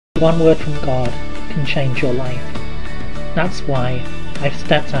one word from God can change your life. That's why I've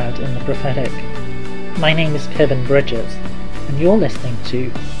stepped out in the prophetic. My name is Piven Bridges, and you're listening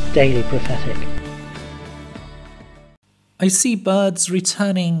to Daily Prophetic. I see birds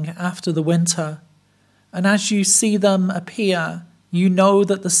returning after the winter, and as you see them appear, you know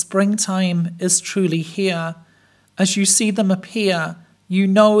that the springtime is truly here. As you see them appear, you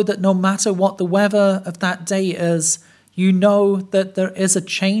know that no matter what the weather of that day is, you know that there is a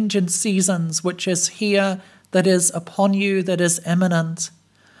change in seasons which is here, that is upon you, that is imminent.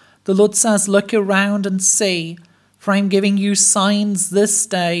 The Lord says, look around and see, for I am giving you signs this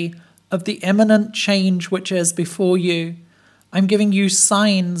day of the imminent change which is before you. I'm giving you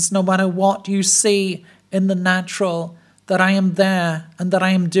signs, no matter what you see in the natural, that I am there and that I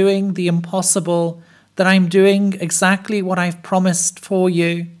am doing the impossible, that I am doing exactly what I've promised for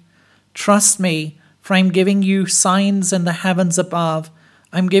you. Trust me, for I'm giving you signs in the heavens above.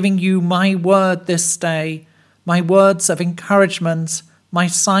 I'm giving you my word this day, my words of encouragement, my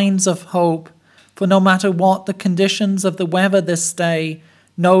signs of hope. For no matter what the conditions of the weather this day,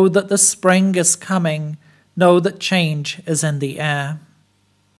 know that the spring is coming. Know that change is in the air.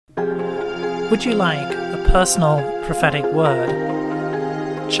 Would you like a personal prophetic word?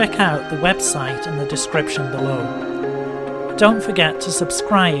 Check out the website in the description below. Don't forget to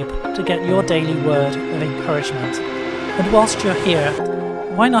subscribe to get your daily word of encouragement. And whilst you're here,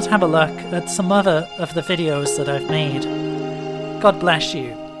 why not have a look at some other of the videos that I've made? God bless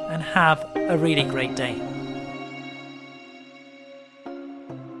you and have a really great day.